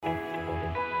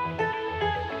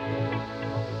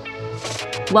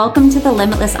Welcome to the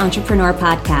Limitless Entrepreneur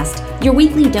Podcast, your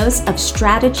weekly dose of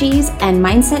strategies and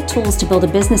mindset tools to build a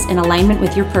business in alignment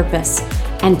with your purpose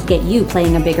and get you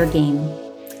playing a bigger game.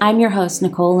 I'm your host,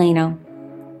 Nicole Lano.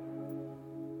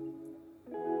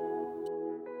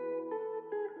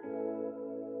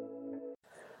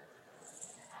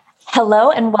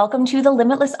 Hello and welcome to the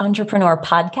Limitless Entrepreneur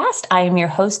Podcast. I am your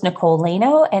host, Nicole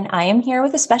Lano, and I am here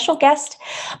with a special guest.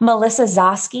 Melissa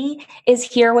Zosky is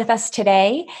here with us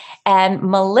today. And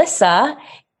Melissa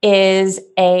is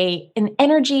an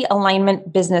energy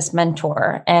alignment business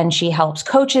mentor, and she helps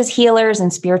coaches, healers,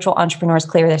 and spiritual entrepreneurs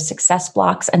clear their success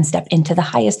blocks and step into the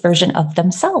highest version of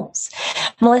themselves.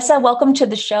 Melissa, welcome to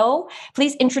the show.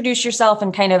 Please introduce yourself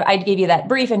and I gave you that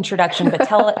brief introduction, but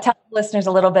tell listeners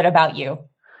a little bit about you.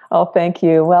 Oh, thank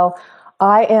you. Well,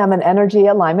 I am an energy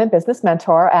alignment business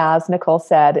mentor, as Nicole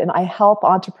said, and I help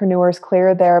entrepreneurs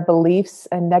clear their beliefs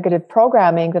and negative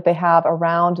programming that they have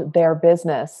around their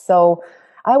business. So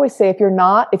I always say, if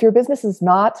your business is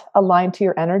not aligned to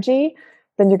your energy,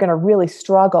 then you're going to really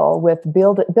struggle with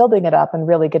building it up and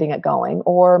really getting it going,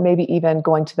 or maybe even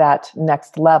going to that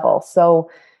next level. So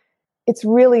it's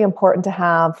really important to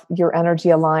have your energy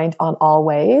aligned on all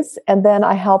ways. And then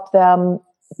I help them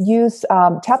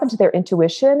tap into their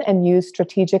intuition and use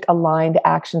strategic aligned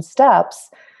action steps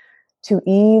to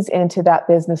ease into that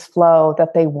business flow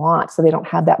that they want, so they don't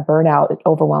have that burnout,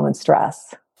 overwhelm, and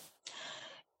stress.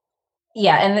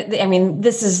 Yeah. And I mean,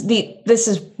 this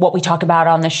is what we talk about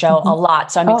on the show a lot.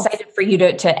 So I'm excited for you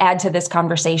to add to this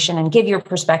conversation and give your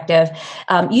perspective.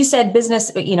 You said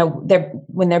business,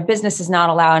 when their business is not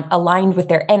aligned with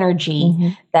their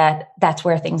energy, that's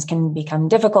where things can become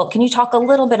difficult. Can you talk a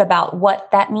little bit about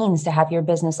what that means to have your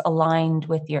business aligned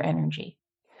with your energy?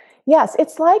 Yes.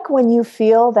 It's like when you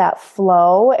feel that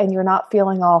flow and you're not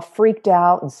feeling all freaked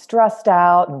out and stressed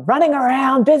out and running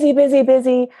around,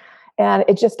 busy, and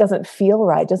it just doesn't feel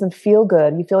right. It doesn't feel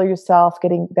good. You feel yourself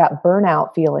getting that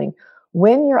burnout feeling.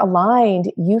 When you're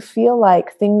aligned, you feel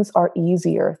like things are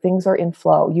easier. Things are in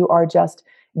flow. You are just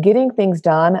getting things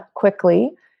done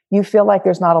quickly. You feel like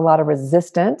there's not a lot of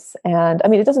resistance. And I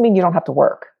mean, it doesn't mean you don't have to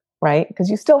work, right? Because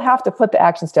you still have to put the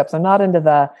action steps. I'm not into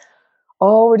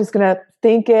we're just going to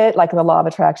think it, like in the law of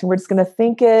attraction. We're just going to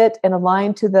think it and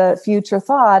align to the future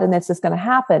thought, and it's just going to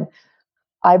happen.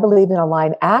 I believe in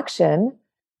aligned action,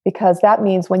 because that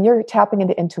means when you're tapping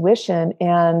into intuition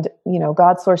and,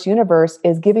 God's source universe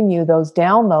is giving you those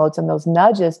downloads and those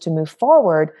nudges to move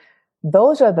forward,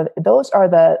 those are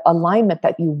the alignment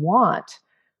that you want,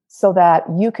 so that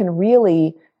you can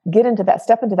really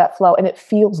step into that flow, and it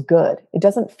feels good. It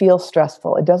doesn't feel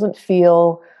stressful. It doesn't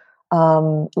feel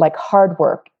like hard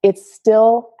work. It's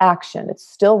still action. It's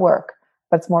still work,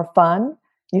 but it's more fun.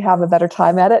 You have a better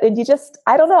time at it. And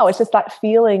I don't know, it's just that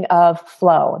feeling of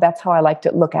flow. That's how I like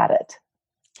to look at it.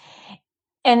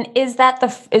 And is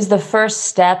the first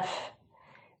step,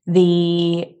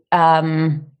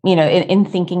 in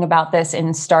thinking about this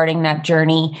and starting that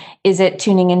journey, is it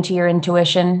tuning into your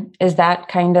intuition? Is that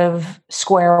kind of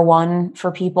square one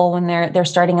for people when they're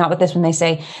starting out with this, when they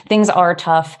say things are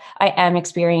tough, I am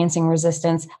experiencing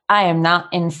resistance, I am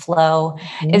not in flow?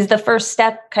 Is the first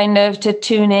step kind of to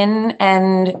tune in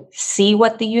and see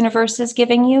what the universe is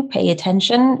giving you, pay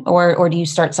attention, or do you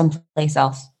start someplace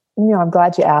else? I'm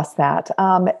glad you asked that.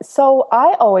 So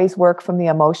I always work from the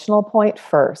emotional point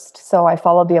first. So I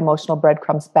follow the emotional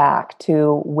breadcrumbs back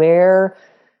to where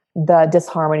the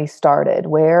disharmony started,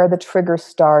 where the trigger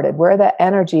started, where the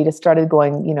energy just started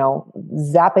going,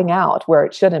 zapping out where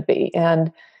it shouldn't be.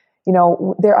 And, I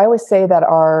always say that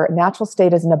our natural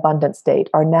state is an abundant state.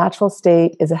 Our natural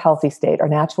state is a healthy state. Our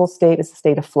natural state is a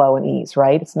state of flow and ease,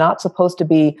 right? It's not supposed to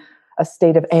be a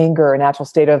state of anger, a natural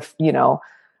state of,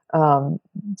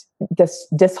 this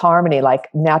disharmony, like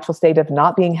natural state of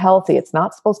not being healthy. It's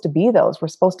not supposed to be those. We're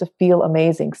supposed to feel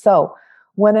amazing. So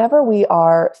whenever we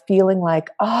are feeling like,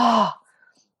 I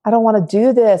don't want to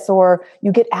do this, or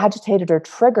you get agitated or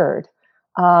triggered.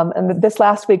 And this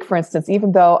last week, for instance,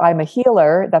 even though I'm a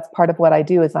healer, that's part of what I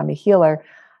do, is I'm a healer.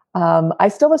 I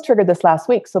still was triggered this last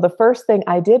week. So the first thing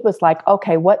I did was like,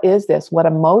 okay, what is this? What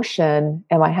emotion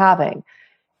am I having?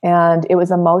 And it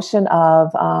was emotion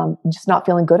of just not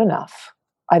feeling good enough.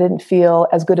 I didn't feel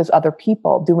as good as other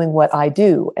people doing what I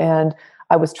do. And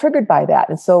I was triggered by that.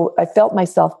 And so I felt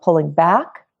myself pulling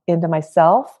back into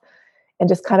myself and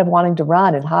just kind of wanting to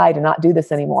run and hide and not do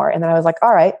this anymore. And then I was like,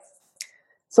 all right,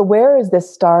 so where is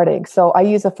this starting? So I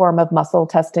use a form of muscle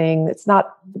testing. It's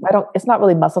not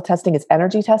really muscle testing, it's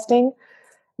energy testing,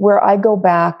 where I go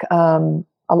back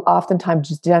oftentimes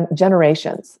just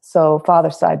generations. So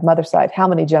father's side, mother's side, how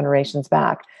many generations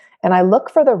back? And I look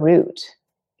for the root.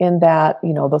 in that,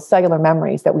 those cellular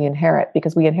memories that we inherit,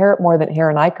 because we inherit more than hair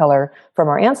and eye color from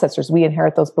our ancestors. We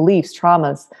inherit those beliefs,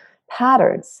 traumas,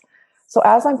 patterns. So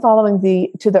as I'm following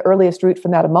to the earliest root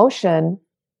from that emotion,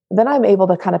 then I'm able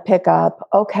to kind of pick up,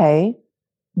 okay,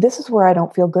 this is where I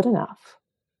don't feel good enough.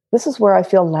 This is where I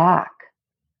feel lack.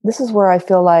 This is where I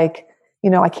feel like,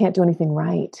 I can't do anything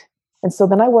right. And so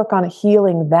then I work on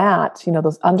healing that,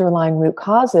 those underlying root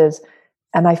causes,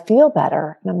 and I feel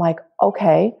better. And I'm like,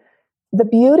 okay, the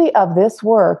beauty of this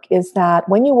work is that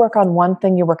when you work on one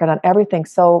thing, you're working on everything.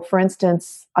 So for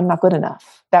instance, I'm not good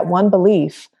enough. That one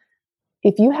belief,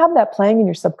 if you have that playing in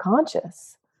your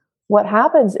subconscious, what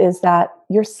happens is that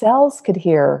your cells could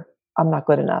hear, I'm not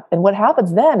good enough. And what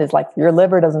happens then is like your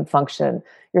liver doesn't function,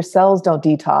 your cells don't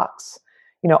detox,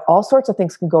 all sorts of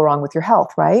things can go wrong with your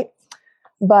health, right?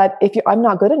 But if I'm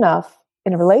not good enough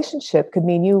in a relationship could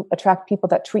mean you attract people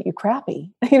that treat you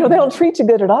crappy. They don't treat you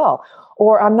good at all.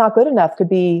 Or I'm not good enough could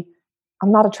be,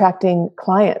 I'm not attracting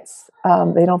clients.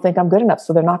 They don't think I'm good enough.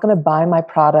 So they're not going to buy my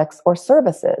products or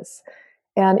services.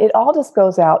 And it all just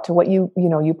goes out to what you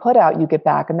put out, you get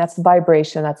back. And that's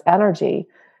vibration, that's energy.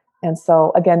 And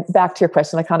so again, back to your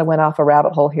question, I kind of went off a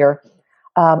rabbit hole here.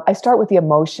 I start with the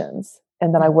emotions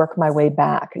and then I work my way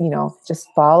back, just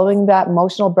following that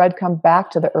emotional breadcrumb back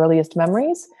to the earliest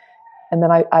memories. And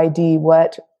then I ID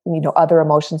what, other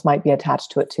emotions might be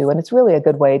attached to it too. And it's really a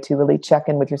good way to really check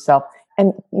in with yourself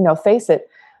and, face it.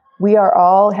 We are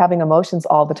all having emotions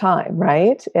all the time,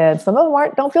 right? And some of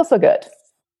them don't feel so good.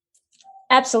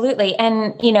 Absolutely.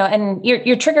 And, and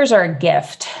your triggers are a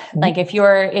gift. Mm-hmm. Like if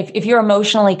you're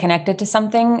emotionally connected to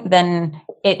something, then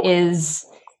it is,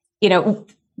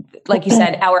 like you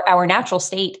said, our natural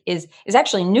state is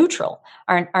actually neutral.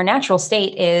 Our natural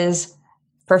state is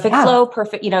perfect flow,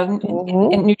 perfect,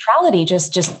 mm-hmm. in neutrality,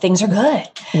 just things are good.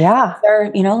 Yeah.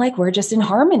 They're, like we're just in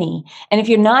harmony. And if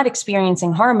you're not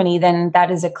experiencing harmony, then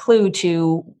that is a clue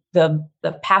to the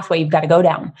pathway you've got to go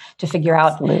down to figure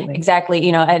out Absolutely. Exactly,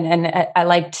 and I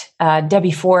liked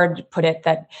Debbie Ford put it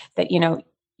that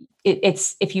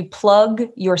it's if you plug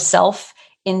yourself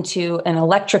into an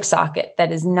electric socket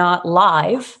that is not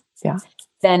live,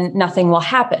 then nothing will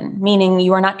happen, meaning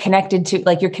you are not connected to,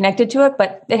 like you're connected to it,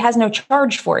 but it has no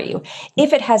charge for you.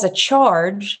 If it has a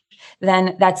charge,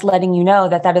 then that's letting you know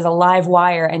that is a live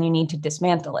wire and you need to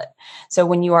dismantle it. So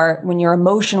when you're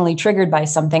emotionally triggered by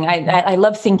something, I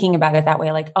love thinking about it that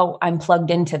way. Like, oh, I'm plugged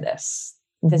into this.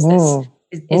 Is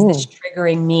this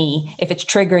triggering me? If it's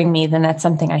triggering me, then that's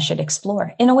something I should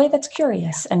explore in a way that's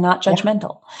curious and not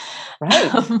judgmental.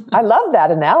 Yeah. Right. I love that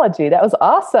analogy. That was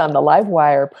awesome. The live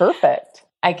wire. Perfect.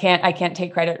 I can't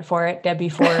take credit for it. Debbie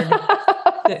Ford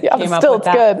came up with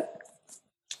that. Good.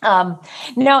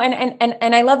 No,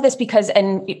 and I love this because,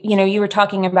 you were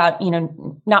talking about,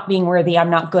 not being worthy, I'm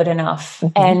not good enough.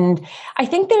 Mm-hmm. And I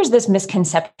think there's this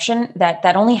misconception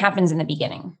that only happens in the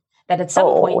beginning, that at some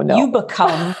point you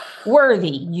become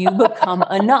worthy, you become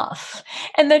enough.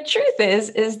 And the truth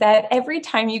is that every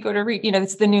time you go to read,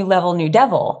 it's the new level, new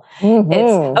devil. Mm-hmm.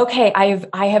 It's okay.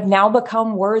 I have now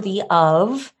become worthy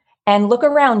of, and look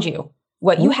around you.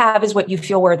 What you have is what you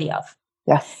feel worthy of.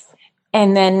 Yes.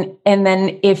 And then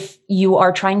if you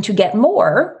are trying to get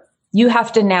more, you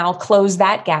have to now close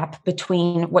that gap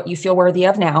between what you feel worthy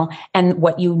of now and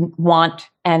what you want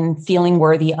and feeling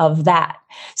worthy of that.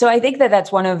 So I think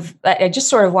that's I just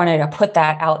sort of wanted to put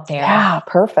that out there. Yeah,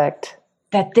 perfect.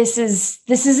 That this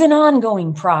is an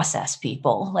ongoing process,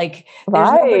 people. Like there's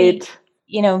right. nobody,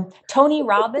 Tony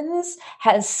Robbins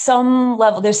has some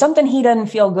level, there's something he doesn't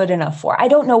feel good enough for. I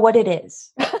don't know what it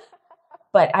is.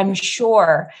 But I'm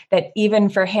sure that even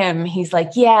for him, he's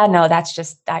like, yeah, no, that's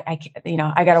just, I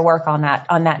got to work on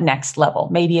that next level.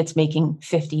 Maybe it's making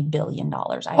 $50 billion.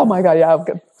 Oh my God. Yeah.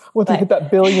 We'll hit that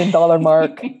 $1 billion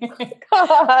mark.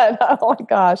 God, oh my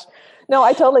gosh. No,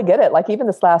 I totally get it. Like even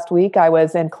this last week I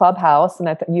was in Clubhouse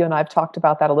and you and I have talked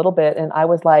about that a little bit. And I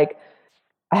was like,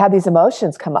 I had these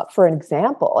emotions come up for an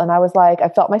example. And I was like, I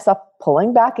felt myself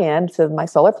pulling back in to my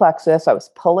solar plexus. I was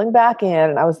pulling back in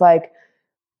and I was like,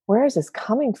 where is this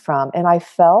coming from? And I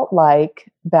felt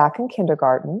like back in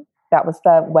kindergarten, that was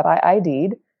what I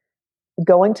ID'd,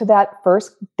 going to that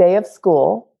first day of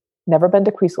school, never been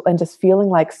to preschool, and just feeling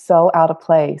like so out of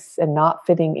place and not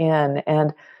fitting in.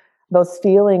 And those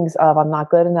feelings of I'm not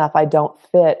good enough, I don't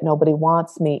fit, nobody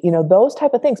wants me, those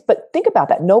type of things. But think about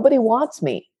that. Nobody wants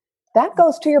me. That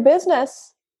goes to your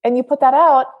business and you put that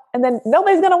out and then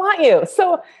nobody's going to want you.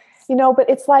 So but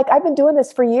it's like, I've been doing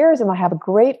this for years and I have a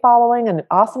great following and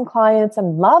awesome clients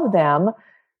and love them.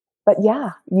 But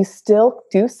yeah, you still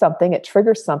do something, it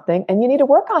triggers something and you need to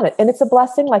work on it. And it's a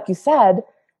blessing, like you said,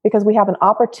 because we have an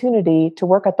opportunity to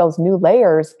work at those new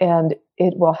layers. And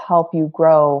it will help you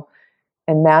grow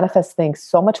and manifest things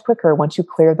so much quicker once you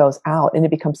clear those out, and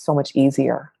it becomes so much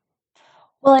easier.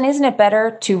 Well, and isn't it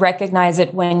better to recognize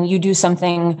it when you do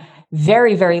something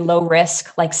very, very low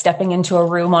risk, like stepping into a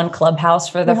room on Clubhouse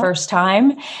for the first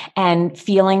time and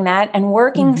feeling that and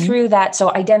working through that. So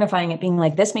identifying it, being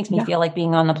like, this makes me feel like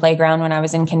being on the playground when I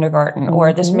was in kindergarten,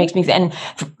 or this makes me, and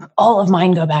all of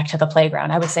mine go back to the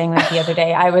playground. I was saying that the other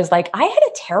day. I was like, I had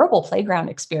a terrible playground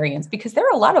experience because there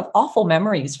are a lot of awful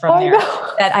memories from there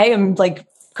that I am like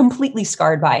completely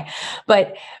scarred by.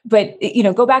 But,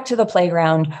 go back to the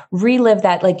playground, relive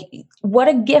that, like what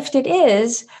a gift it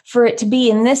is for it to be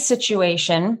in this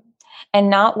situation and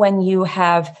not when you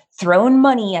have thrown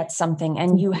money at something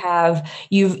and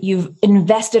you've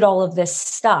invested all of this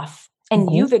stuff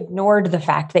and you've ignored the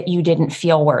fact that you didn't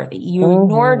feel worthy. You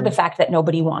ignored the fact that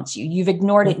nobody wants you. You've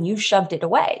ignored it and you've shoved it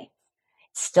away.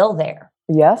 It's still there.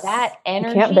 Yes. That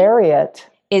energy, you can't bury it,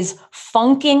 is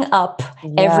funking up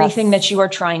everything that you are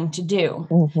trying to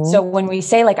do. So when we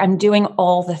say like, I'm doing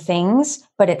all the things,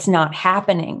 but it's not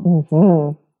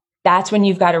happening, that's when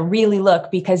you've got to really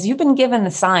look, because you've been given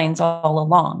the signs all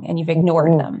along and you've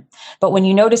ignored them. But when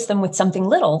you notice them with something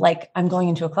little, like I'm going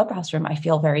into a Clubhouse room, I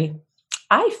feel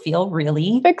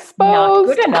really exposed, not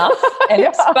good enough and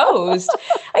exposed.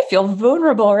 I feel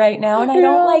vulnerable right now and I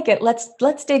don't like it.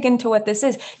 Let's dig into what this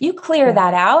is. You clear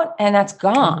that out and that's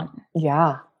gone.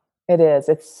 Yeah, it is.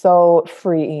 It's so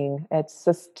freeing. It's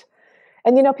just,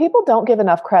 and people don't give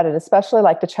enough credit, especially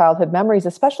like the childhood memories,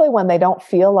 especially when they don't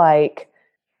feel like,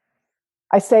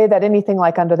 I say that anything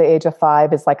like under the age of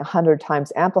 5 is like 100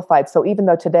 times amplified. So even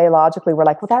though today, logically, we're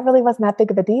like, well, that really wasn't that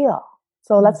big of a deal.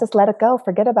 So let's just let it go,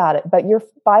 forget about it. But your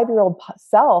 5-year-old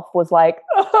self was like,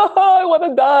 oh, I want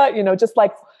to die, just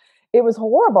like it was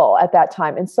horrible at that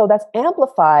time. And so that's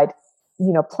amplified,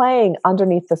 playing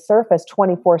underneath the surface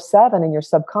 24/7 in your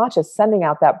subconscious, sending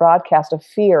out that broadcast of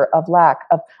fear, of lack,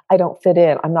 of I don't fit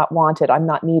in, I'm not wanted, I'm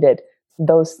not needed.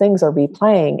 Those things are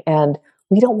replaying and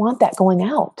we don't want that going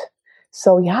out.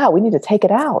 So we need to take it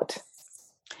out.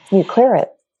 We need to clear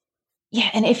it.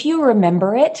 Yeah. And if you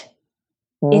remember it,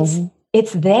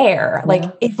 it's there. Like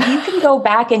if you can go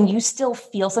back and you still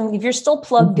feel something, if you're still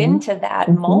plugged into that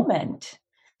moment,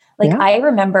 like I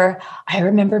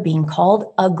remember being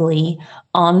called ugly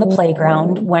on the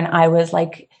playground when I was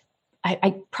like,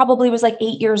 I probably was like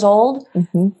 8 years old,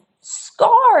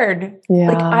 scarred.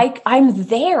 Like I'm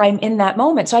there, I'm in that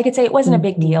moment. So I could say it wasn't a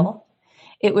big deal.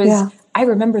 It was, I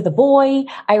remember the boy.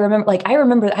 I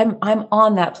remember I'm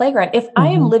on that playground. If I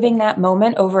am living that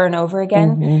moment over and over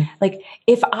again, like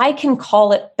if I can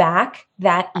call it back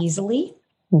that easily,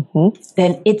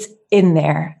 then it's in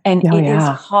there and it is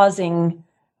causing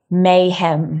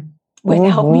mayhem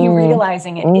without me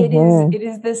realizing it.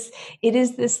 It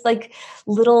is this like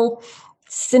little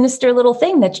sinister little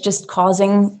thing that's just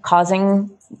causing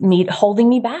me, holding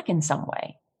me back in some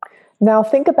way. Now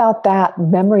think about that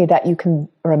memory that you can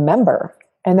remember.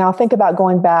 And now think about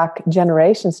going back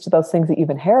generations to those things that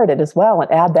you've inherited as well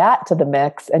and add that to the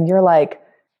mix. And you're like,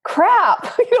 crap,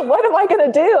 what am I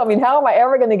going to do? I mean, how am I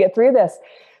ever going to get through this?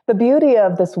 The beauty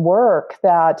of this work,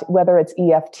 that whether it's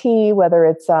EFT, whether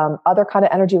it's other kind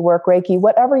of energy work, Reiki,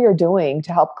 whatever you're doing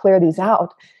to help clear these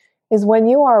out, is when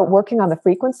you are working on the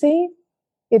frequency,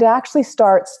 it actually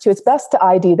starts to, it's best to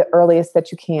ID the earliest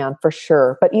that you can, for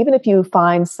sure. But even if you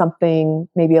find something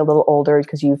maybe a little older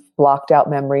because you've blocked out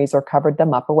memories or covered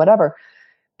them up or whatever,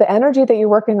 the energy that you're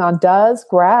working on does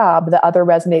grab the other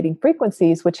resonating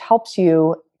frequencies, which helps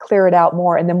you clear it out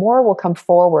more. And the more will come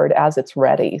forward as it's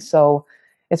ready. So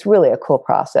it's really a cool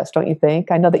process, don't you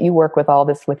think? I know that you work with all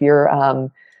this with your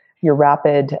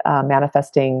rapid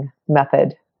manifesting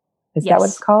method. Is that what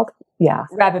it's called? Yeah.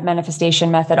 Rapid manifestation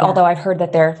method. Yeah. Although I've heard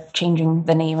that they're changing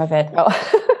the name of it. Oh.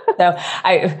 So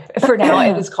for now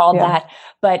it was called that,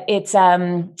 but it's,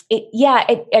 and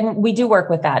we do work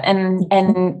with that.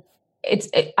 And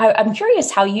I'm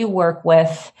curious how you work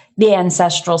with the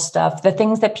ancestral stuff, the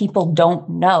things that people don't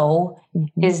know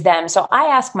is them. So I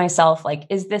ask myself, like,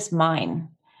 is this mine?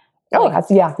 Oh, like,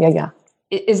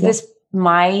 Is this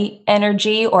my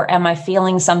energy, or am I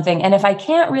feeling something? And if I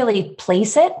can't really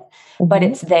place it, but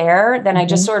it's there, then I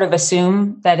just sort of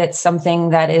assume that it's something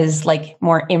that is like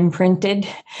more imprinted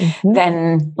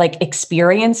than like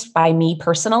experienced by me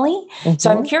personally. So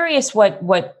I'm curious what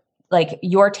like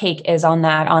your take is on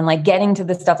that, on like getting to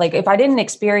the stuff. Like if I didn't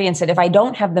experience it, if I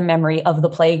don't have the memory of the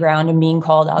playground and being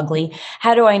called ugly,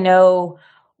 how do I know,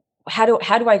 how do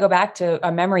I go back to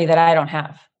a memory that I don't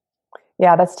have?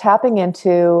 Yeah, that's tapping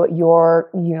into your,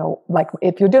 like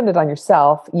if you're doing it on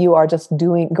yourself, you are just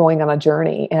going on a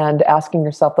journey and asking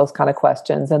yourself those kind of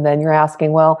questions. And then you're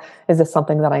asking, well, is this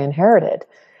something that I inherited?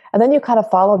 And then you kind of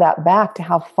follow that back to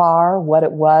how far, what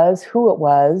it was, who it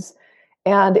was.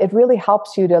 And it really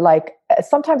helps you to like,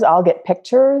 sometimes I'll get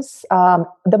pictures.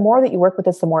 The more that you work with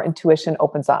this, the more intuition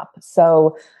opens up.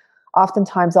 So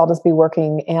oftentimes I'll just be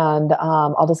working and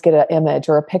I'll just get an image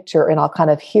or a picture and I'll kind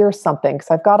of hear something because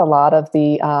I've got a lot of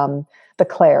the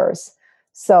clairs.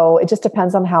 So it just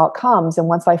depends on how it comes. And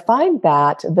once I find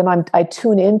that, then I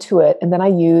tune into it and then I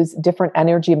use different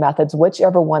energy methods,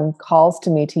 whichever one calls to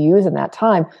me to use in that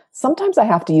time. Sometimes I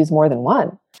have to use more than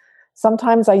one.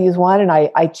 Sometimes I use one and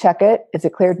I check it. Is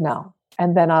it cleared? No.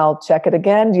 And then I'll check it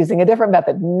again using a different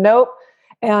method. Nope.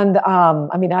 And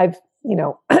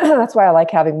that's why I like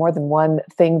having more than one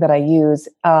thing that I use.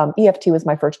 EFT was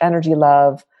my first energy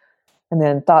love, and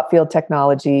then thought field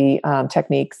technology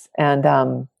techniques and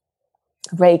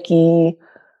Reiki.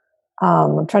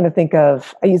 I'm trying to think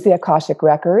of, I use the Akashic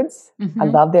Records. Mm-hmm. I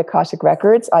love the Akashic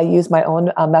Records. I use my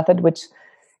own method, which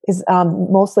is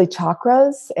mostly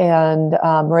chakras and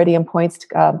meridian points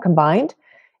combined.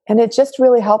 And it's just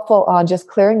really helpful on just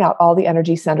clearing out all the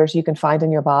energy centers you can find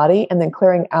in your body and then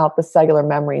clearing out the cellular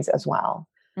memories as well.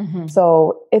 Mm-hmm.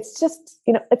 So it's just,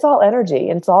 it's all energy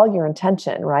and it's all your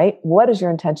intention, right? What is your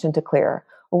intention to clear?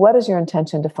 What is your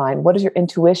intention to find? What is your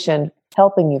intuition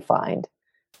helping you find?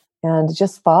 And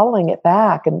just following it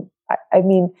back. And I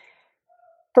mean,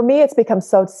 for me, it's become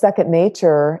so second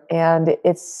nature. And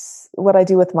it's what I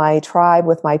do with my tribe,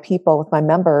 with my people, with my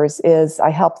members is I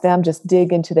help them just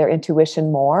dig into their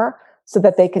intuition more so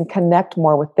that they can connect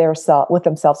more with with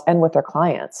themselves and with their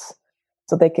clients.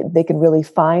 So they can really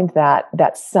find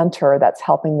that center that's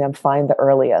helping them find the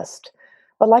earliest.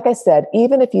 But like I said,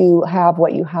 even if you have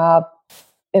what you have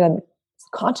in a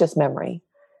conscious memory,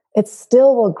 it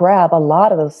still will grab a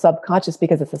lot of those subconscious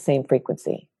because it's the same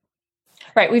frequency.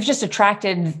 Right. We've just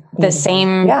attracted the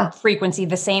same frequency,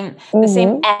 the same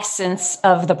essence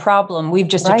of the problem. We've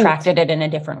just attracted it in a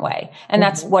different way. And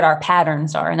that's what our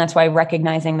patterns are. And that's why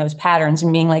recognizing those patterns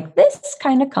and being like, this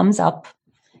kind of comes up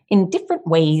in different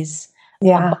ways.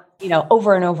 Yeah.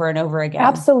 Over and over and over again.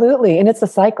 Absolutely. And it's a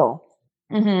cycle.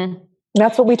 Mm-hmm. And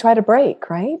that's what we try to break,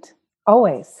 right?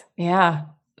 Always. Yeah.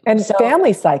 And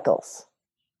family cycles.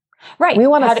 Right. We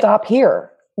want to stop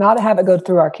here, not have it go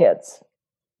through our kids.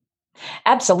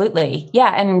 Absolutely.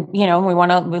 Yeah. And,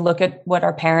 we look at what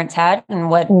our parents had and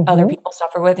what other people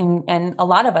suffer with. And a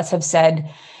lot of us have said,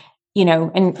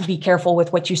 and be careful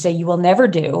with what you say you will never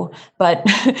do. But,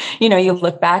 you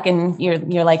look back and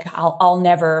you're like, I'll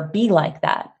never be like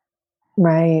that.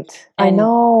 Right. And I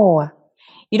know.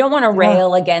 You don't want to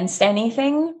rail against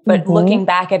anything, but looking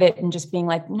back at it and just being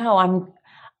like, no,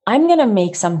 I'm going to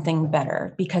make something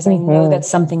better because I know that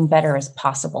something better is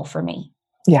possible for me.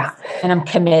 Yeah. And I'm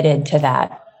committed to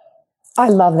that. I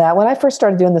love that. When I first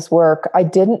started doing this work, I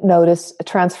didn't notice a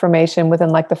transformation within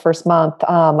like the first month.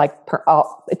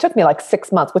 It took me like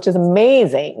 6 months, which is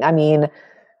amazing. I mean,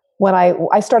 when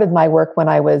I started my work when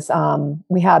I was,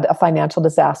 we had a financial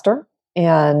disaster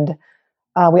and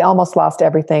we almost lost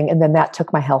everything. And then that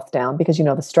took my health down because,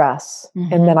 the stress.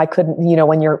 And then I couldn't,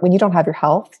 when you don't have your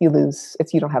health, you lose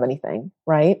if you don't have anything.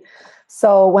 Right.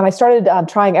 So when I started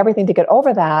trying everything to get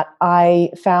over that, I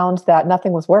found that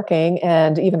nothing was working,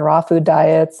 and even raw food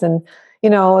diets and,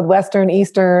 Western,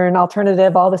 Eastern,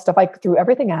 alternative, all this stuff, I threw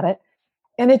everything at it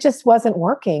and it just wasn't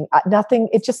working.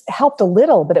 It just helped a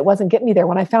little, but it wasn't getting me there.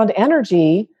 When I found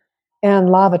energy and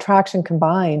law of attraction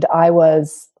combined, I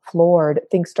was floored.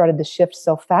 Things started to shift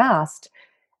so fast.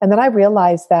 And then I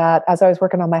realized that as I was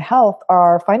working on my health,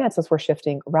 our finances were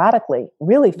shifting radically,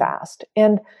 really fast.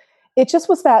 And it just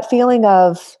was that feeling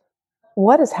of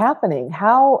what is happening?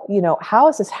 How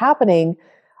is this happening?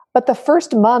 But the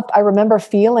first month I remember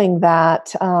feeling that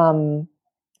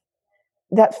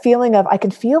feeling of I can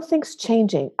feel things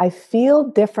changing. I feel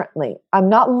differently. I'm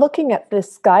not looking at the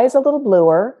sky is a little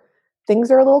bluer. Things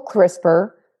are a little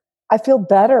crisper. I feel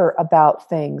better about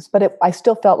things, but I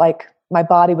still felt like my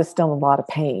body was still in a lot of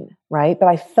pain, right? But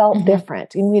I felt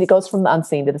different. I mean, it goes from the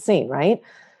unseen to the seen, right?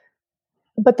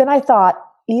 But then I thought,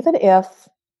 even if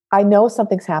I know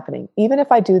something's happening, even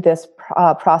if I do this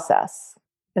process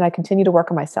and I continue to work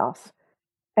on myself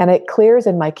and it clears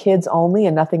in my kids only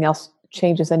and nothing else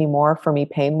changes anymore for me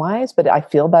pain-wise, but I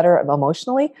feel better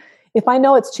emotionally. If I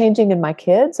know it's changing in my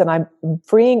kids and I'm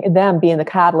freeing them being the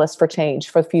catalyst for change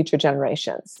for future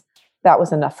generations, that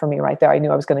was enough for me right there. I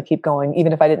knew I was going to keep going,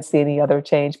 even if I didn't see any other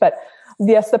change. But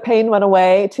yes, the pain went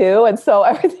away too. And so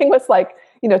everything was like,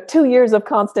 2 years of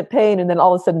constant pain. And then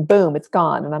all of a sudden, boom, it's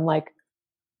gone. And I'm like,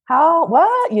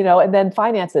 what, and then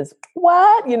finances,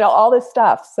 what, all this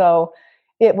stuff. So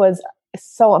it was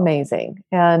so amazing.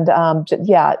 And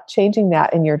changing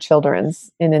that in your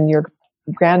children's and in your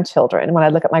grandchildren. When I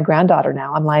look at my granddaughter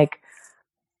now, I'm like,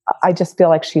 I just feel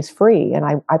like she's free, and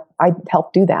I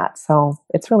help do that. So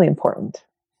it's really important.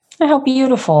 How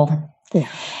beautiful. Yeah.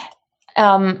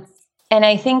 And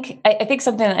I think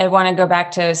something, I want to go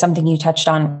back to something you touched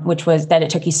on, which was that it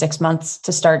took you 6 months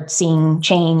to start seeing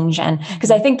change. And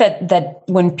because I think that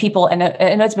when people, and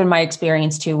it's been my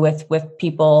experience too with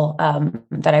people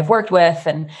that I've worked with,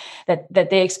 and that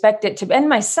they expect it to, and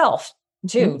myself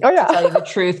too, to tell you the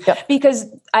truth, Yep. because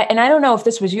I don't know if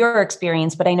this was your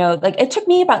experience, but I know like it took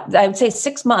me about, I would say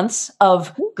 6 months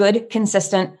of good,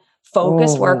 consistent,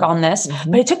 focused work on this,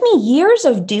 but it took me years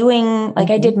of doing, like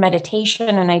I did meditation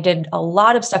and I did a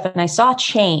lot of stuff, and I saw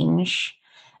change,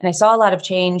 and I saw a lot of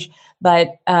change,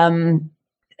 but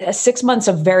 6 months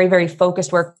of very, very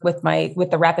focused work with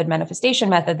the rapid manifestation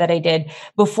method that I did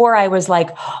before I was like,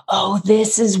 oh,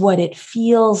 this is what it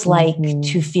feels like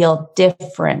to feel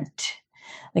different.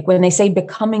 Like when they say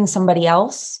becoming somebody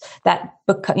else, that,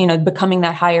 becoming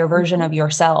that higher version of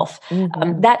yourself,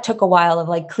 that took a while of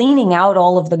like cleaning out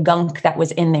all of the gunk that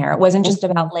was in there. It wasn't just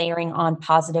about layering on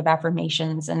positive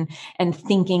affirmations and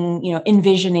thinking,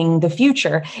 envisioning the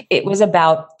future. It was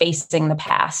about facing the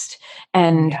past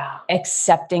and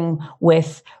accepting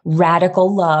with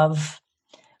radical love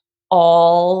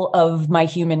all of my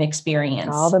human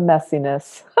experience. All the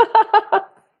messiness.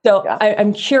 So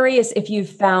I'm curious if you've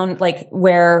found like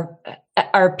where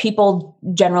are people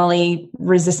generally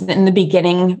resistant in the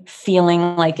beginning,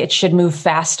 feeling like it should move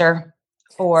faster,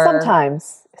 or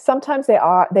sometimes they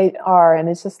are. And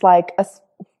it's just like,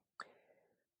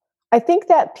 I think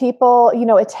that people,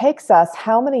 it takes us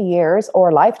how many years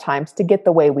or lifetimes to get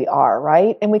the way we are.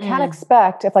 Right. And we can't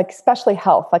expect, if like, especially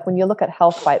health, like when you look at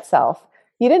health by itself,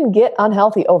 you didn't get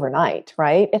unhealthy overnight,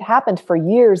 right? It happened for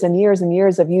years and years and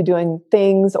years of you doing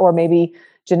things, or maybe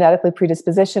genetically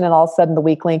predisposition, and all of a sudden the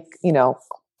weak link,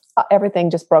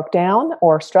 everything just broke down,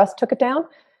 or stress took it down.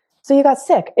 So you got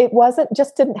sick. It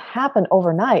didn't happen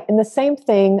overnight. And the same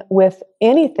thing with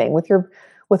anything,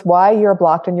 with why you're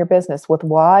blocked in your business, with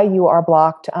why you are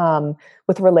blocked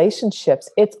with relationships.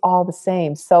 It's all the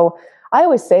same. So I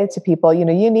always say to people, you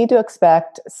need to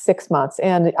expect 6 months.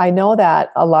 And I know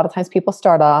that a lot of times people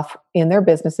start off in their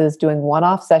businesses doing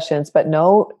one-off sessions, but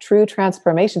no true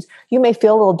transformations. You may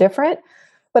feel a little different,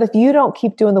 but if you don't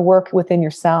keep doing the work within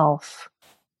yourself,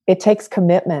 it takes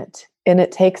commitment, and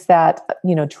it takes that,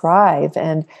 drive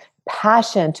and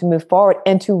passion to move forward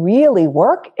and to really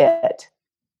work it.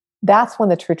 That's when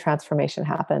the true transformation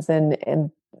happens.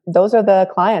 And those are the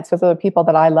clients, those are the people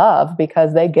that I love,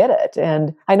 because they get it.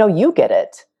 And I know you get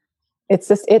it. It's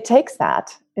just, it takes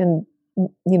that. And,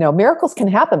 miracles can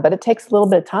happen, but it takes a little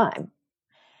bit of time.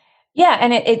 Yeah.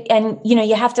 And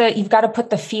you've got to put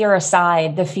the fear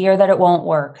aside, the fear that it won't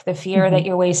work, the fear that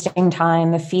you're wasting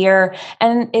time, the fear,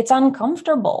 and it's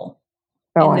uncomfortable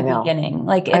in the beginning.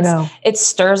 Like it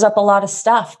stirs up a lot of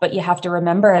stuff, but you have to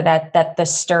remember that the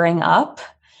stirring up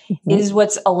is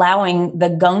what's allowing the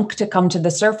gunk to come to the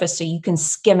surface, so you can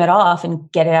skim it off and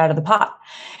get it out of the pot.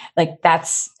 Like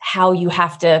that's how you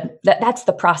have to, that's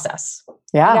the process.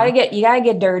 Yeah. You gotta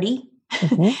get dirty.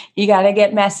 You gotta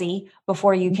get messy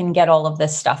before you can get all of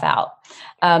this stuff out.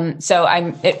 So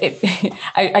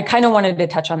I kind of wanted to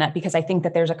touch on that, because I think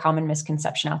that there's a common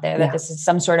misconception out there that this is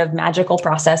some sort of magical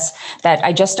process that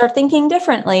I just start thinking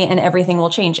differently and everything will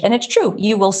change. And it's true.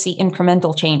 You will see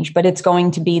incremental change, but it's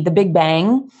going to be the big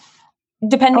bang.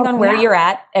 Depending on where you're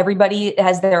at, everybody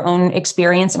has their own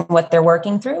experience and what they're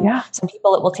working through. Yeah. Some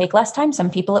people it will take less time. Some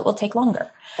people it will take longer.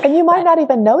 And you might not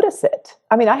even notice it.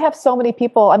 I mean, I have so many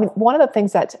people. I mean, one of the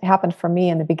things that happened for me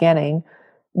in the beginning,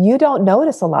 you don't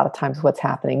notice a lot of times what's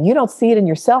happening. You don't see it in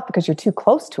yourself because you're too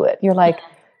close to it. You're like,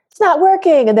 it's not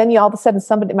working. And then all of a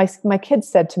sudden my kids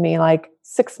said to me like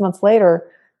 6 months later,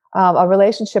 a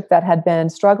relationship that had been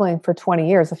struggling for 20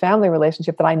 years, a family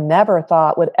relationship that I never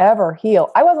thought would ever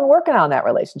heal. I wasn't working on that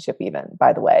relationship even,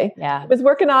 by the way. Yeah. I was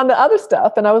working on the other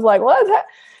stuff. And I was like, what is that?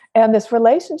 And this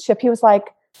relationship, he was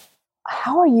like,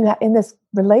 how are you in this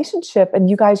relationship? And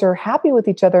you guys are happy with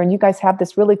each other, and you guys have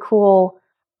this really cool,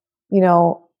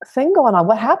 thing going on.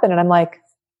 What happened? And I'm like,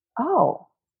 oh,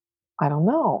 I don't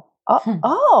know.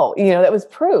 That was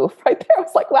proof right there. I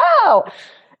was like, wow.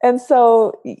 And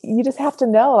so you just have to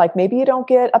know, like, maybe you don't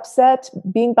get upset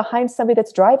being behind somebody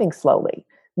that's driving slowly.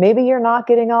 Maybe you're not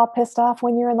getting all pissed off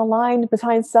when you're in the line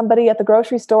behind somebody at the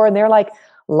grocery store and they're like,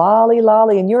 lolly,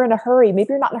 lolly, and you're in a hurry. Maybe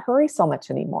you're not in a hurry so much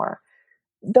anymore.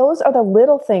 those are the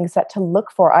little things that to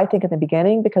look for, I think, in the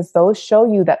beginning, because those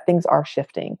show you that things are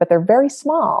shifting, but they're very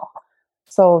small.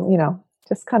 So,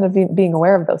 just kind of being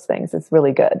aware of those things is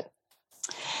really good.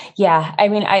 Yeah. I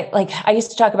mean, I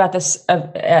used to talk about this,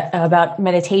 about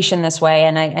meditation this way.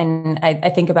 And I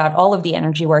think about all of the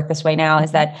energy work this way now,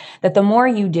 is that the more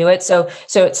you do it. So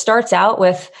it starts out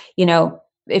with,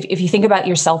 if you think about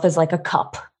yourself as like a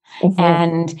cup,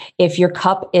 and if your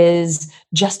cup is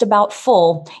just about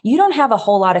full, you don't have a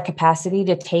whole lot of capacity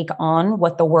to take on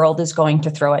what the world is going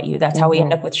to throw at you. That's how we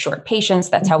end up with short patience.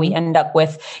 That's how we end up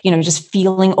with, just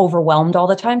feeling overwhelmed all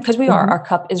the time, because our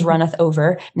cup is runneth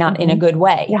over, not in a good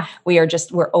way. Yeah.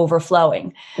 We're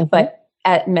overflowing. But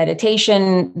at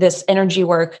meditation, this energy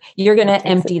work, you're going to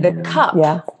empty the cup.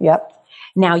 Yeah. Yep.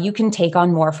 Now you can take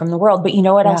on more from the world, but you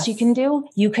know what else you can do?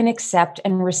 You can accept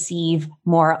and receive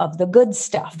more of the good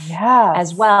stuff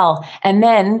as well. And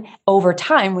then over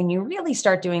time, when you really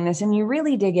start doing this and you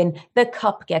really dig in, the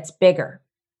cup gets bigger.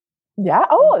 Yeah.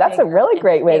 Oh, that's a really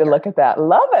great way to look at that.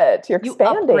 Love it. You're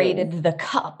expanding. You upgraded the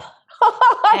cup.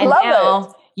 I love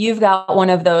it. You've got one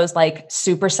of those like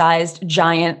supersized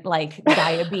giant, like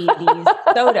diabetes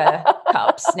soda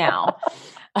cups now.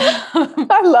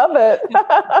 I love it.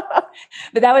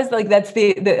 But that was that's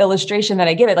the illustration that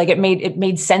I give it. Like it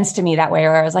made sense to me that way,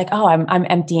 where I was like, oh, I'm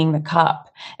emptying the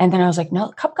cup. And then I was like, no,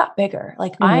 the cup got bigger.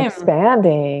 Like I am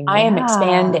expanding. I am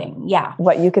expanding. Yeah.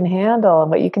 What you can handle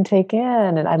and what you can take in.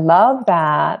 And I love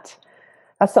that.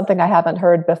 That's something I haven't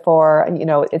heard before. And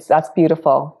that's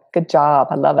beautiful. Good job.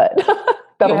 I love it.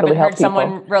 That'll really help people.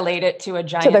 Someone relate it to a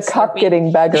giant to the cup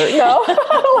getting bigger. No.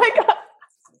 Oh my God.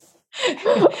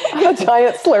 I'm a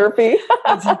giant Slurpee.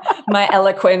 My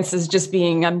eloquence is just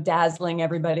I'm dazzling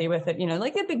everybody with it,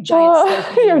 like a big giant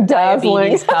Slurpee. You're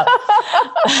dazzling. Cup.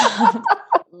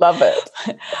 Love it.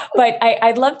 But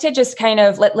I'd love to just kind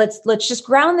of let's just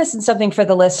ground this in something for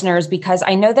the listeners, because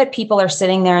I know that people are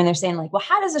sitting there and they're saying like, well,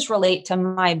 how does this relate to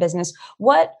my business?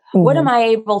 What am I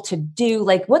able to do?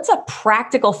 Like, what's a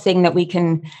practical thing that we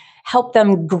can help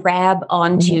them grab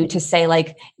onto to say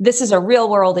like, this is a real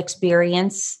world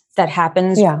experience that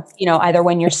happens, either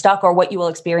when you're stuck or what you will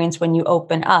experience when you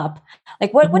open up.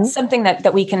 Like what's something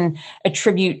that we can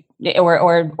attribute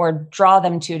or draw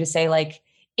them to say like,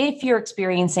 if you're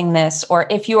experiencing this, or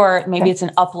if you're, maybe it's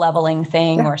an up-leveling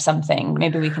thing or something,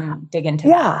 maybe we can dig into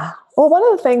that. Well, one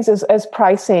of the things is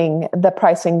pricing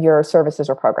your services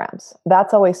or programs.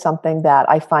 That's always something that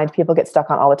I find people get stuck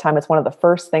on all the time. It's one of the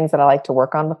first things that I like to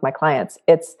work on with my clients.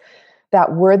 It's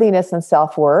that worthiness and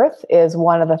self-worth is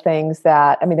one of the things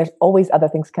that, there's always other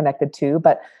things connected too,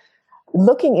 but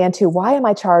looking into why am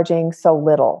I charging so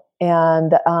little?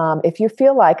 And if you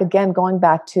feel like, again, going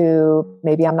back to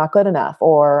maybe I'm not good enough,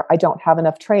 or I don't have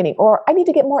enough training, or I need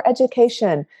to get more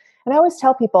education. And I always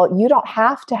tell people, you don't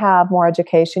have to have more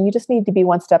education. You just need to be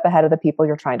one step ahead of the people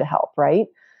you're trying to help, right?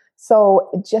 So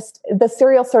just the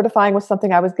serial certifying was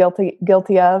something I was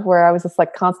guilty of, where I was just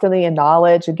like constantly in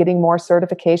knowledge and getting more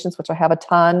certifications, which I have a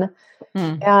ton.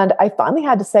 And I finally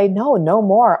had to say, no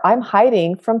more. I'm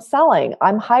hiding from selling.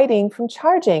 I'm hiding from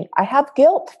charging. I have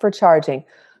guilt for charging.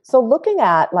 So looking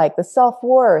at like the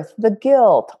self-worth, the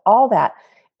guilt, all that.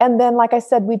 And then, like I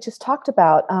said, we just talked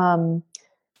about,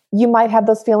 you might have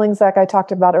those feelings like I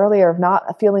talked about earlier of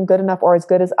not feeling good enough or as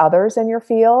good as others in your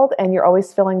field. And you're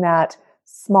always feeling that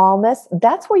smallness.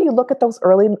 That's where you look at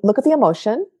look at the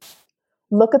emotion,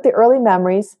 look at the early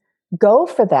memories, go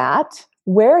for that.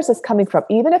 Where is this coming from?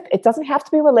 Even if it doesn't have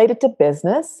to be related to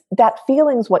business, that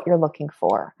feeling's what you're looking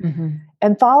for.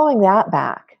 And following that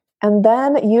back. And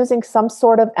then using some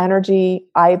sort of energy.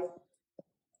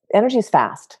 Energy is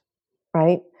fast,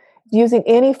 right? Using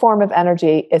any form of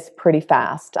energy is pretty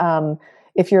fast.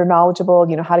 If you're knowledgeable,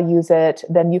 you know how to use it,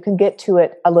 then you can get to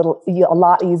it a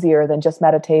lot easier than just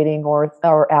meditating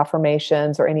or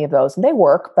affirmations or any of those. And they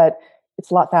work, but it's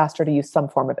a lot faster to use some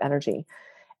form of energy.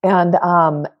 And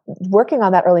working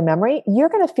on that early memory, you're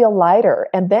going to feel lighter.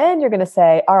 And then you're going to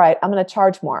say, all right, I'm going to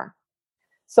charge more.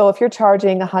 So if you're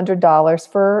charging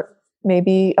 $100 for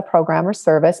maybe a program or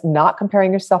service, not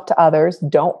comparing yourself to others,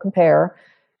 don't compare,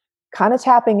 kind of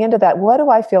tapping into that. What do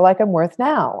I feel like I'm worth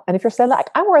now? And if you're saying like,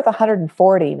 I'm worth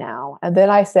 140 now, and then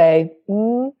I say,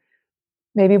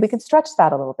 maybe we can stretch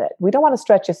that a little bit. We don't want to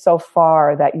stretch you so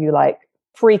far that you like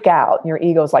freak out and your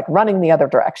ego's like running the other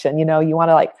direction. You want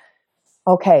to like,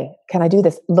 okay, can I do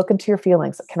this? Look into your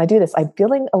feelings. Can I do this? I'm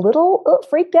feeling a little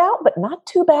freaked out, but not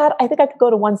too bad. I think I could go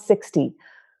to 160.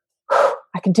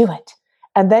 I can do it.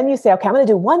 And then you say, okay, I'm going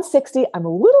to do 160. I'm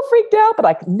a little freaked out, but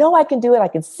I know I can do it. I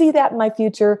can see that in my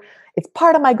future. It's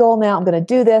part of my goal now. I'm going to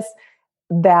do this.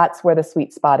 That's where the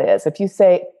sweet spot is. If you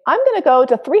say, I'm going to go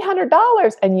to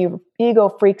 $300, and your ego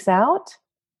freaks out,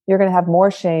 you're going to have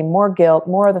more shame, more guilt,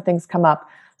 more of the things come up.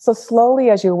 So slowly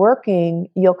as you're working,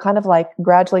 you'll kind of like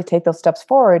gradually take those steps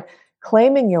forward,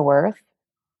 claiming your worth.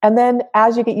 And then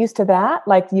as you get used to that,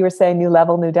 like you were saying, new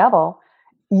level, new devil,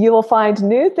 you will find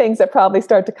new things that probably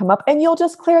start to come up, and you'll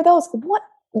just clear those.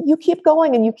 You keep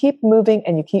going and you keep moving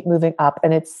and you keep moving up.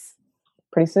 And it's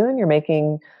pretty soon you're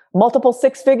making multiple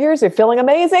six figures. You're feeling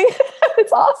amazing.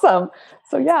 It's awesome.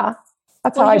 So yeah,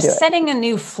 that's how I do it. You're setting a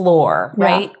new floor,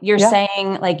 right? You're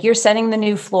saying like you're setting the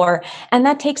new floor, and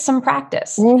that takes some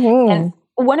practice. And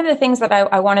one of the things that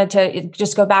I wanted to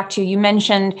just go back to, you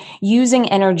mentioned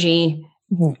using energy.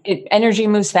 Energy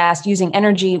moves fast. Using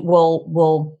energy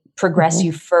will progress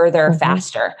you further,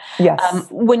 faster. Yes.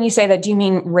 When you say that, do you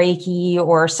mean Reiki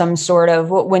or some sort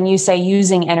of, when you say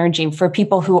using energy for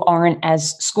people who aren't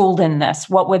as schooled in this,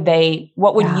 what would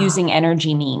using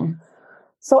energy mean?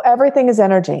 So everything is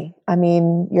energy. I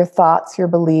mean, your thoughts, your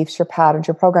beliefs, your patterns,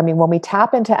 your programming. When we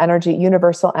tap into energy,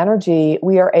 universal energy,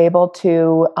 we are able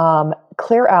to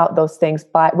clear out those things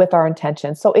with our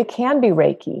intention. So it can be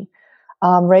Reiki.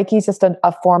 Reiki is just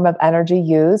a form of energy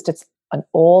used. It's an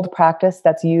old practice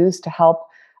that's used to help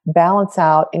balance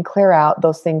out and clear out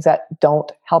those things that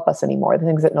don't help us anymore, the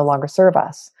things that no longer serve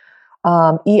us.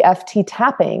 EFT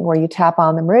tapping, where you tap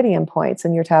on the meridian points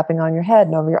and you're tapping on your head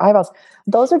and over your eyeballs.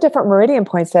 Those are different meridian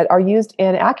points that are used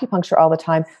in acupuncture all the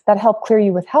time that help clear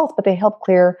you with health, but they help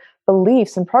clear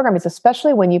beliefs and programming,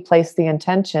 especially when you place the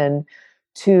intention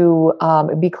to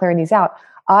be clearing these out.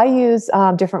 I use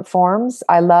different forms.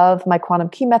 I love my quantum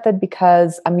key method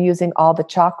because I'm using all the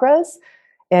chakras,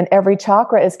 and every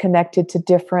chakra is connected to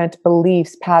different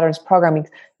beliefs, patterns, programming,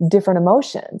 different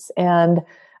emotions. And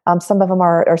some of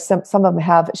them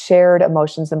have shared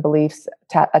emotions and beliefs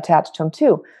attached to them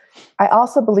too. I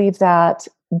also believe that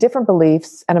different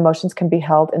beliefs and emotions can be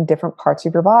held in different parts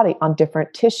of your body, on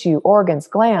different tissue, organs,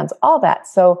 glands, all that.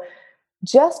 So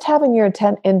just having your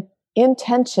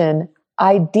intention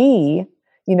ID,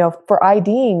 for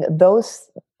IDing those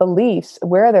beliefs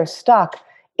where they're stuck,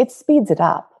 it speeds it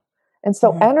up. And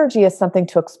so energy is something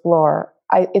to explore.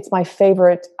 It's my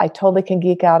favorite. I totally can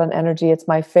geek out on energy. It's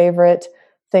my favorite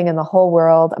thing in the whole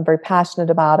world. I'm very passionate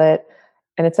about it,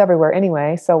 and it's everywhere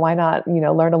anyway. So why not,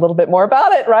 learn a little bit more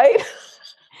about it, right?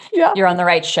 Yeah. You're on the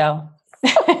right show.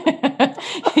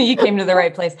 You came to the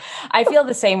right place. I feel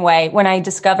the same way. When I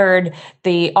discovered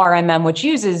the RMM, which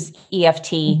uses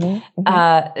EFT,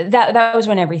 that was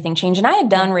when everything changed. And I had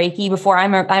done Reiki before.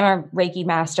 I'm a Reiki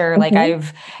master. Like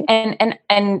and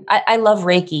I love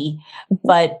Reiki,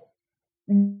 but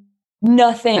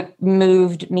nothing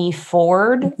moved me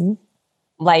forward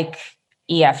like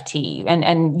EFT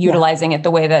and utilizing it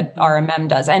the way that RMM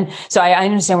does. And so I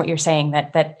understand what you're saying,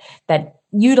 that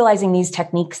utilizing these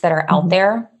techniques that are out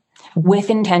there with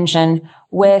intention,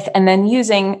 and then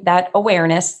using that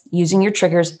awareness, using your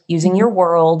triggers, using your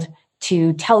world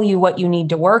to tell you what you need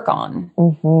to work on.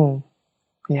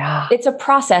 Yeah. It's a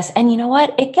process. And you know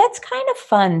what? It gets kind of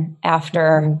fun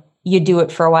after you do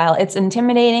it for a while. It's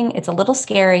intimidating. It's a little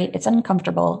scary. It's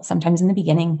uncomfortable sometimes in the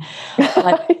beginning.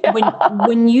 But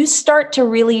when you start to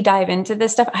really dive into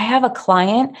this stuff, I have a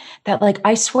client that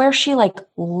I swear she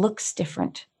looks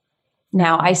different.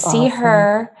 Now I see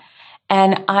her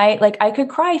and I could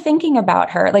cry thinking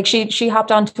about her. She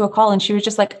hopped onto a call and she was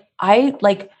just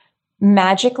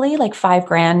magically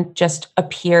 $5,000 just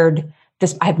appeared.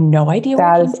 I have no idea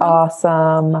where that is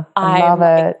awesome. I love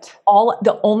it.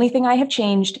 The only thing I have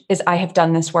changed is I have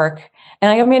done this work,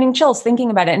 and I'm getting chills thinking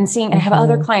about it and seeing, and I have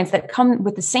other clients that come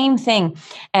with the same thing.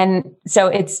 And so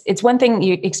it's one thing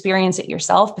you experience it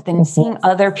yourself, but then seeing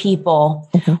other people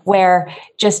where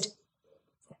just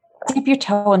dip your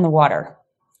toe in the water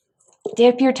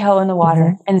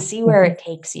and see where it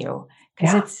takes you.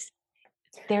 Because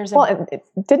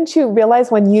didn't you realize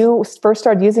when you first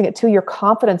started using it too, your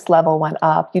confidence level went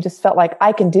up? You just felt like,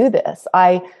 I can do this.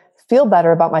 I feel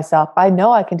better about myself. I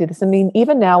know I can do this. I mean,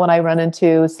 even now when I run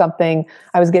into something,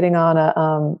 I was getting on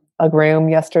a groom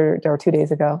yesterday or 2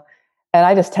 days ago, and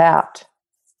I just tapped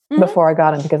before I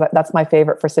got in, because that's my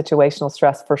favorite for situational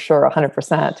stress for sure,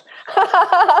 100%.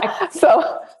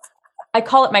 So I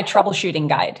call it my troubleshooting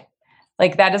guide.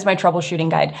 That is my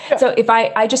troubleshooting guide. So if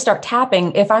I just start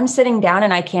tapping, if I'm sitting down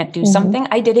and I can't do something,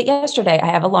 I did it yesterday. I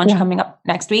have a launch coming up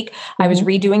next week. I was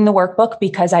redoing the workbook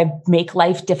because I make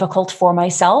life difficult for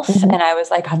myself. And I was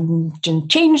like, I'm going to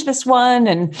change this one.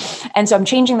 And so I'm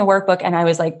changing the workbook, and I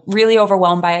was really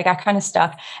overwhelmed by it. I got kind of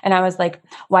stuck, and I was like,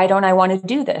 why don't I want to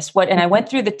do this? And I went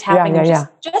through the tapping and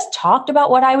just talked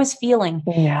about what I was feeling.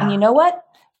 Yeah. And you know what?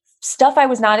 Stuff I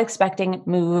was not expecting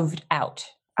moved out.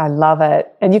 I love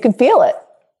it. And you can feel it.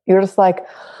 You're just like,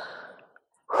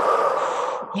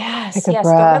 yes, take a yes,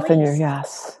 the breath and you're, release.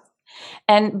 yes.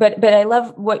 And but I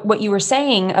love what you were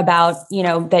saying about,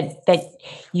 that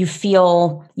you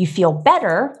feel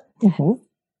better. Mm-hmm.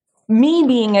 Me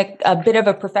being a bit of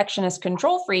a perfectionist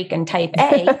control freak and type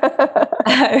A,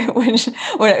 which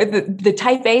the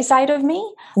type A side of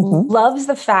me Mm-hmm. loves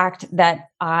the fact that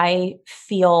I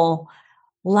feel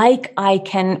like I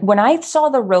can, when I saw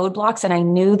the roadblocks and I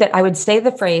knew that I would say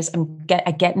the phrase,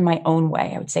 I get in my own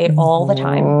way. I would say it all the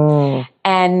time. Mm-hmm.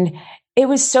 And it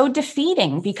was so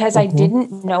defeating because I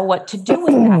didn't know what to do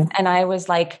with that. And I was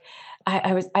like,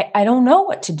 I don't know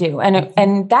what to do.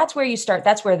 And that's where you start.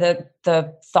 That's where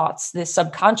the thoughts, the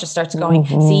subconscious starts going,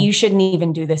 see, you shouldn't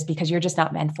even do this because you're just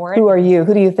not meant for it. Who are you?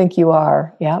 Who do you think you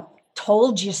are? Yep.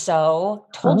 Told you so,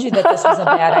 told you that this was a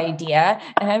bad idea.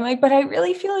 And I'm like, but I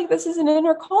really feel like this is an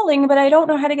inner calling, but I don't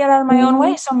know how to get out of my own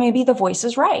way. So maybe the voice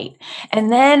is right.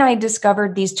 And then I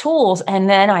discovered these tools and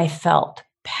then I felt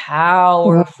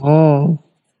powerful.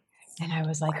 And I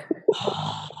was like,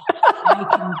 oh,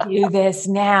 I can do this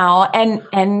now.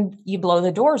 And you blow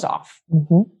the doors off.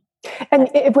 And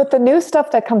with the new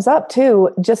stuff that comes up too,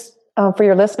 just for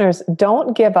your listeners,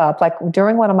 don't give up. Like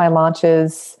during one of my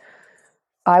launches,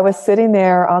 I was sitting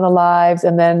there on the lives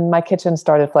and then my kitchen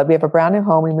started flooding. We have a brand new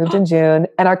home. We moved in June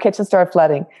and our kitchen started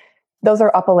flooding. Those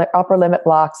are upper limit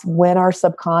blocks when our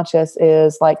subconscious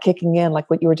is like kicking in, like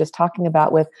what you were just talking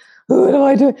about with, what do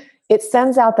I do? It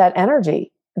sends out that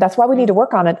energy. That's why we need to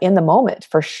work on it in the moment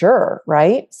for sure,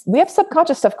 right? We have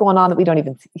subconscious stuff going on that we don't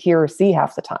even hear or see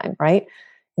half the time, right?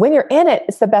 When you're in it,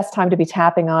 it's the best time to be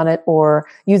tapping on it or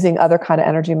using other kind of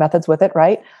energy methods with it,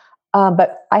 right?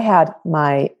 But I had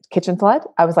my kitchen flood.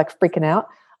 I was like freaking out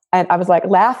and I was like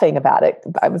laughing about it.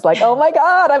 I was like, oh my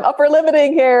God, I'm upper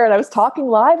limiting here. And I was talking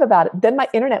live about it. Then my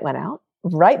internet went out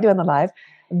right doing the live.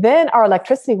 Then our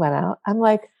electricity went out. I'm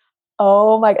like,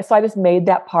 oh my God. So I just made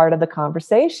that part of the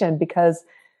conversation because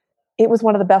it was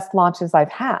one of the best launches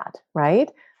I've had. Right.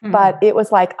 But it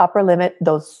was like upper limit,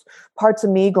 those parts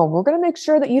of me going, we're going to make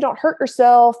sure that you don't hurt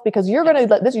yourself because you're going to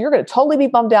let this, you're going to totally be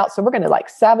bummed out. So we're going to like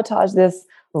sabotage this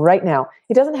right now.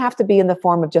 It doesn't have to be in the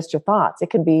form of just your thoughts. It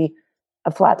can be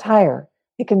a flat tire.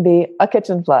 It can be a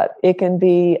kitchen flood. It can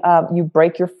be you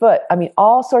break your foot. I mean,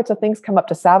 all sorts of things come up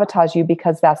to sabotage you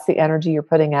because that's the energy you're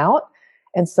putting out.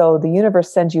 And so the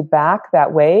universe sends you back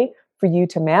that way for you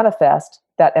to manifest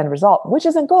that end result, which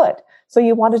isn't good. So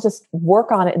you want to just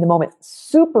work on it in the moment.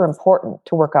 Super important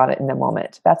to work on it in the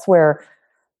moment. That's where,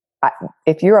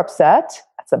 if you're upset,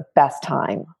 that's the best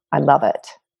time. I love it.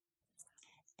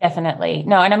 Definitely.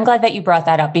 No, and I'm glad that you brought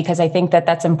that up because I think that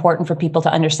that's important for people to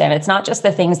understand. It's not just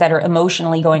the things that are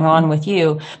emotionally going on with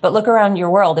you, but look around your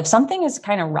world. If something is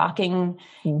kind of rocking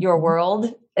your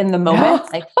world in the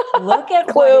moment, like look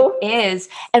at what it is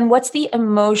and what's the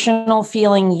emotional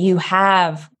feeling you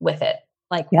have with it.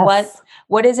 Like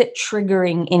what is it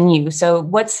triggering in you? So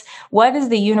what is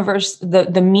the universe,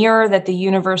 the mirror that the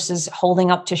universe is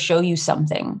holding up to show you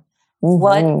something?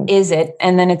 What is it?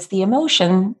 And then it's the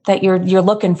emotion that you're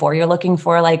looking for. You're looking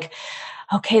for like,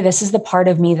 okay, this is the part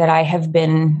of me that I have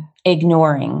been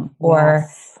ignoring or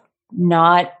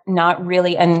not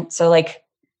really. And so like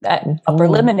that upper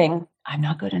limiting, I'm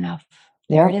not good enough.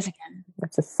 There it is again.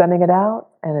 It's just sending it out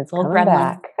and it's coming gremlin.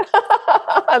 Back.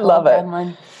 I love it.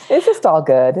 Gremlin. It's just all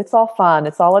good. It's all fun.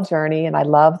 It's all a journey. And I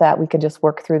love that we can just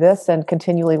work through this and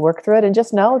continually work through it and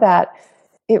just know that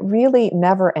it really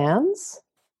never ends,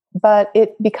 but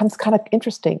it becomes kind of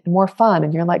interesting and more fun.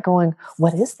 And you're like going,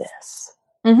 what is this?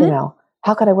 You know,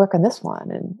 how could I work on this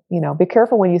one? And, you know, be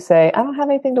careful when you say, I don't have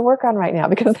anything to work on right now,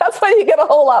 because that's when you get a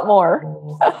whole lot more.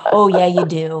 Oh yeah, you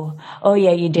do. Oh yeah,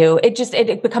 you do.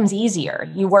 It becomes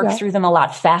easier. You work through them a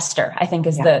lot faster, I think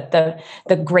is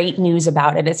the great news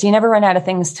about it. It's you never run out of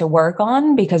things to work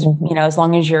on because, you know, as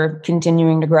long as you're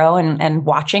continuing to grow and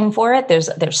watching for it,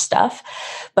 there's stuff,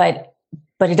 but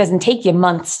it doesn't take you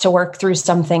months to work through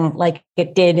something like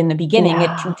it did in the beginning. It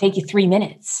can take you 3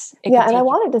 minutes. And I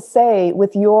wanted to say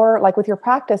with your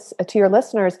practice to your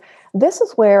listeners, this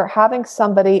is where having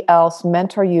somebody else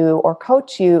mentor you or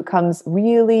coach you comes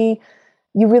you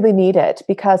really need it,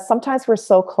 because sometimes we're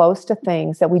so close to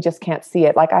things that we just can't see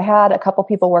it. Like I had a couple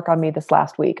people work on me this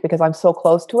last week because I'm so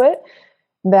close to it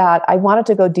that I wanted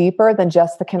to go deeper than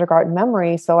just the kindergarten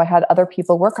memory. So I had other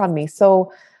people work on me.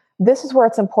 So this is where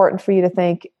it's important for you to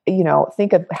think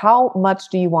of how much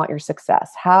do you want your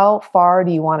success? How far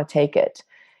do you want to take it?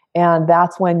 And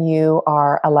that's when you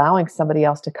are allowing somebody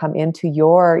else to come into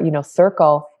your,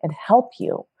 circle and help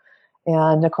you.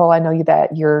 And Nicole, I know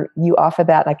that you offer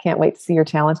that. I can't wait to see your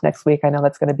challenge next week. I know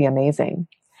that's going to be amazing.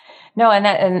 No,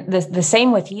 and the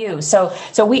same with you. So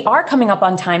we are coming up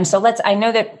on time. So I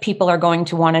know that people are going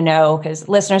to want to know, because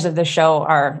listeners of the show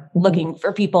are looking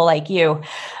for people like you.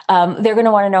 They're going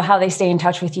to want to know how they stay in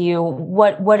touch with you.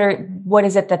 What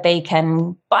is it that they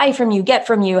can buy from you, get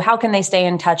from you? How can they stay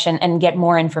in touch and get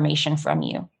more information from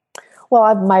you?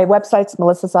 Well, my website's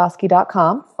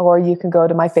melissazosky.com, or you can go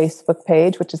to my Facebook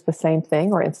page, which is the same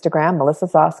thing, or Instagram, Melissa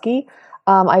Zosky.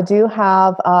 I do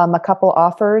have a couple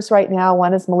offers right now.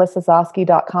 One is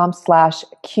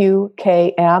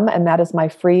melissazosky.com/QKM, and that is my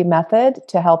free method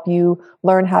to help you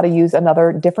learn how to use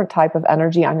another different type of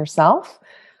energy on yourself.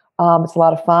 It's a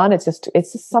lot of fun. It's just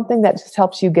something that just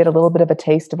helps you get a little bit of a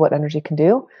taste of what energy can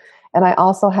do. And I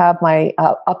also have my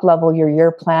Up-Level Your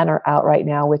Year Planner out right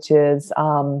now, which is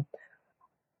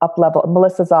Up-Level,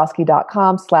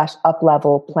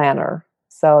 melissazosky.com/Up-Level Planner.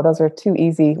 So those are two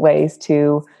easy ways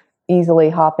to easily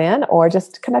hop in, or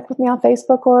just connect with me on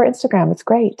Facebook or Instagram. It's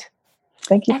great.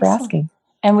 Thank you Excellent. for asking.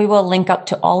 And we will link up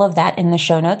to all of that in the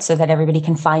show notes so that everybody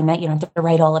can find that. You don't have to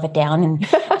write all of it down, and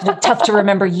it's tough to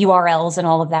remember URLs and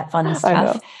all of that fun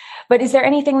stuff. But is there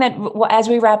anything that, as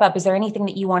we wrap up, is there anything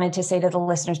that you wanted to say to the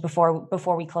listeners before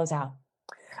we close out?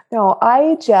 No,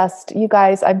 you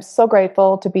guys, I'm so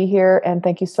grateful to be here, and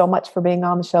thank you so much for being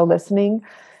on the show, listening.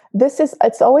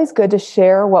 It's always good to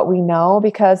share what we know,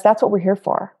 because that's what we're here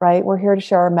for, right? We're here to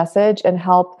share our message and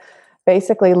help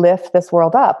basically lift this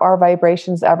world up. Our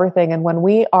vibrations, everything. And when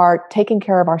we are taking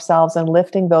care of ourselves and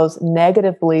lifting those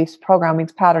negative beliefs,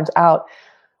 programmings, patterns out,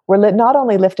 we're not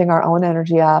only lifting our own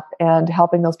energy up and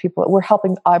helping those people, we're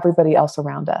helping everybody else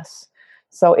around us.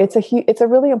 So it's a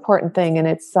really important thing. And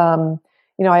it's,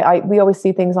 we always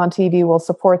see things on TV, we'll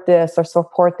support this or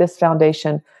support this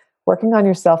foundation. Working on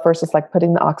yourself first is like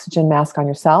putting the oxygen mask on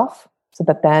yourself, so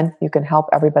that then you can help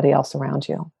everybody else around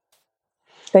you.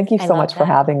 Thank you so much for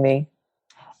having me.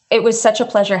 It was such a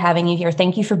pleasure having you here.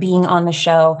 Thank you for being on the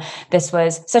show. This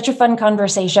was such a fun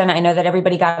conversation. I know that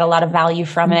everybody got a lot of value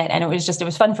from it, and it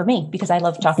was fun for me because I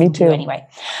love talking to you anyway.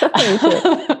 Me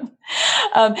too.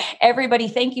 Everybody,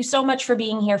 thank you so much for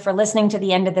being here, for listening to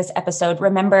the end of this episode.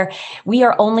 Remember, we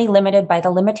are only limited by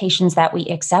the limitations that we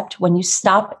accept. When you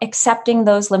stop accepting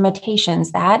those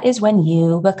limitations, that is when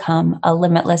you become a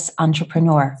limitless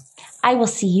entrepreneur. I will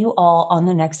see you all on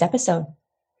the next episode.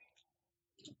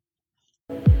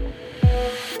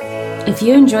 If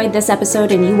you enjoyed this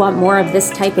episode and you want more of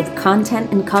this type of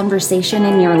content and conversation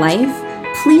in your life,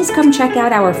 please come check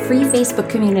out our free Facebook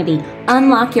community,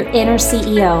 Unlock Your Inner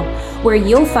CEO, where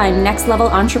you'll find next level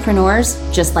entrepreneurs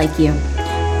just like you.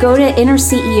 Go to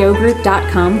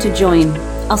innerceogroup.com to join.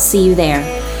 I'll see you there.